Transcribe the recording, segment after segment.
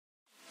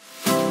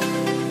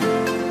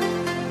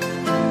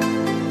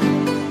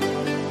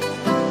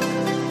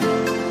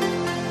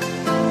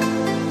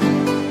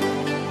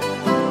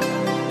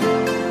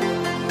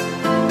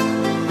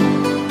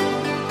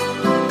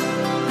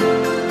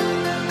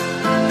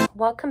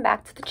welcome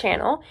back to the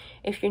channel.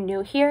 If you're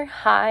new here,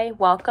 hi,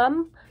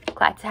 welcome.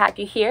 Glad to have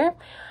you here.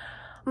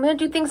 I'm going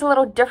to do things a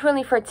little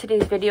differently for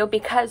today's video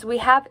because we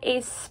have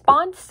a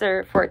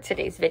sponsor for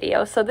today's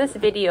video. So this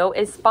video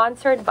is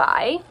sponsored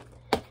by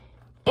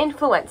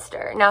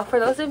Influenster. Now,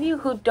 for those of you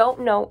who don't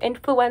know,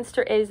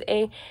 Influenster is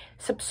a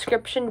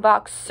subscription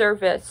box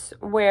service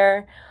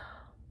where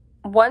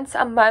once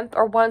a month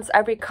or once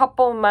every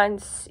couple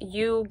months,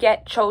 you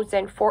get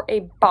chosen for a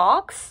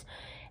box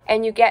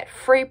and you get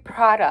free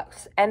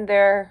products, and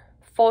they're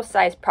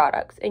full-size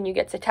products, and you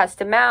get to test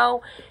them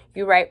out.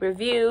 You write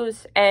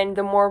reviews, and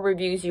the more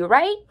reviews you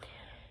write,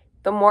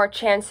 the more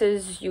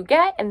chances you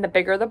get, and the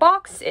bigger the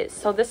box is.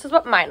 So this is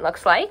what mine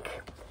looks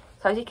like.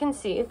 So as you can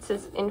see, it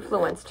says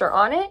Influencer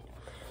on it.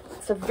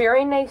 It's a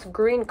very nice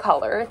green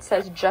color. It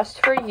says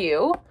just for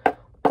you.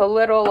 The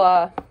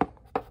little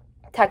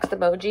text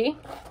emoji.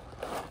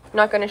 I'm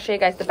not going to show you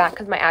guys the back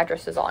because my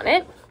address is on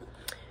it.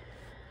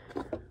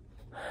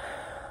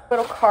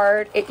 Little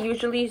card. It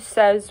usually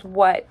says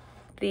what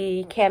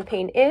the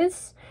campaign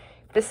is.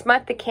 This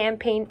month the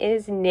campaign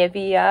is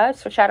Nivea,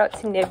 so shout out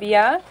to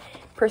Nivea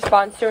for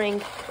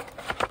sponsoring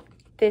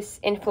this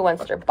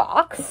Influencer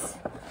box.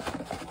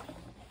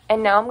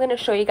 And now I'm going to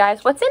show you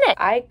guys what's in it.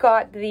 I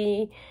got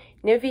the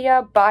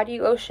Nivea Body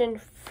Lotion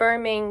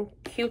Firming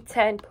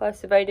Q10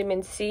 plus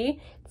Vitamin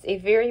C. It's a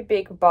very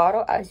big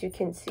bottle, as you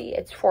can see.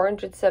 It's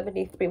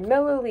 473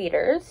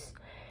 milliliters,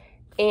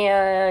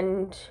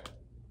 and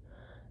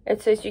it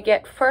says you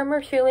get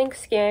firmer feeling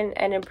skin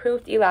and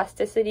improved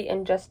elasticity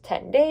in just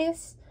 10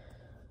 days.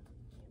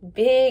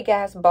 Big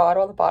ass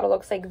bottle. The bottle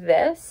looks like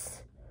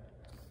this.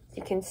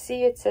 You can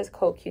see it says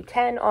code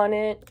Q10 on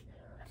it.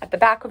 At the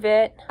back of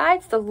it,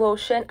 besides the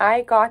lotion,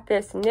 I got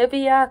this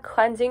Nivea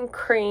cleansing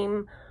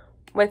cream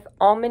with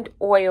almond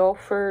oil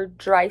for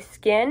dry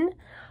skin.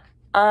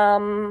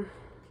 Yeah,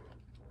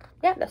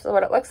 this is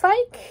what it looks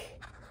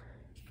like.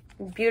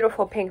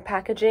 Beautiful pink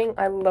packaging.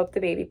 I love the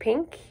baby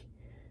pink.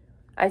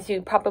 As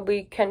you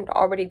probably can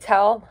already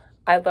tell,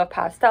 I love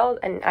pastels,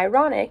 and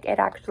ironic, it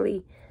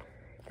actually,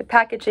 the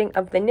packaging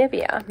of the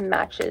Nivea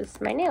matches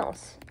my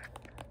nails.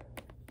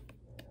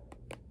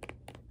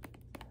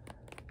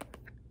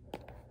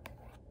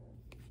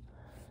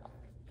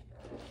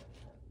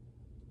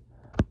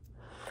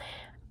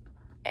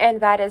 And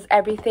that is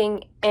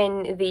everything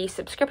in the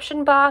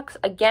subscription box.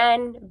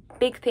 Again,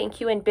 big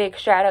thank you and big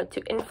shout out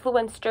to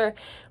Influencer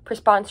for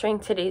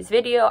sponsoring today's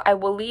video. I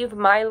will leave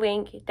my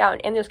link down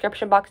in the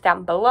description box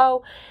down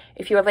below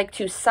if you would like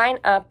to sign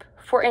up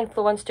for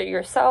Influencer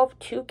yourself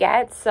to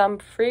get some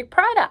free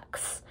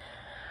products.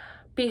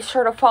 Be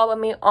sure to follow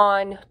me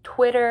on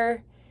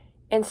Twitter,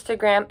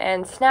 Instagram,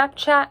 and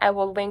Snapchat. I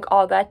will link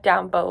all that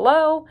down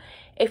below.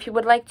 If you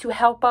would like to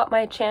help out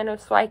my channel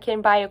so I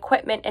can buy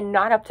equipment and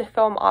not have to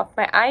film off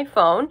my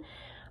iPhone,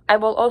 I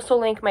will also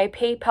link my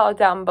PayPal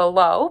down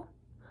below.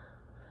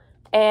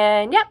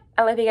 And yeah,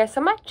 I love you guys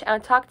so much. I'll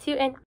talk to you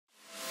in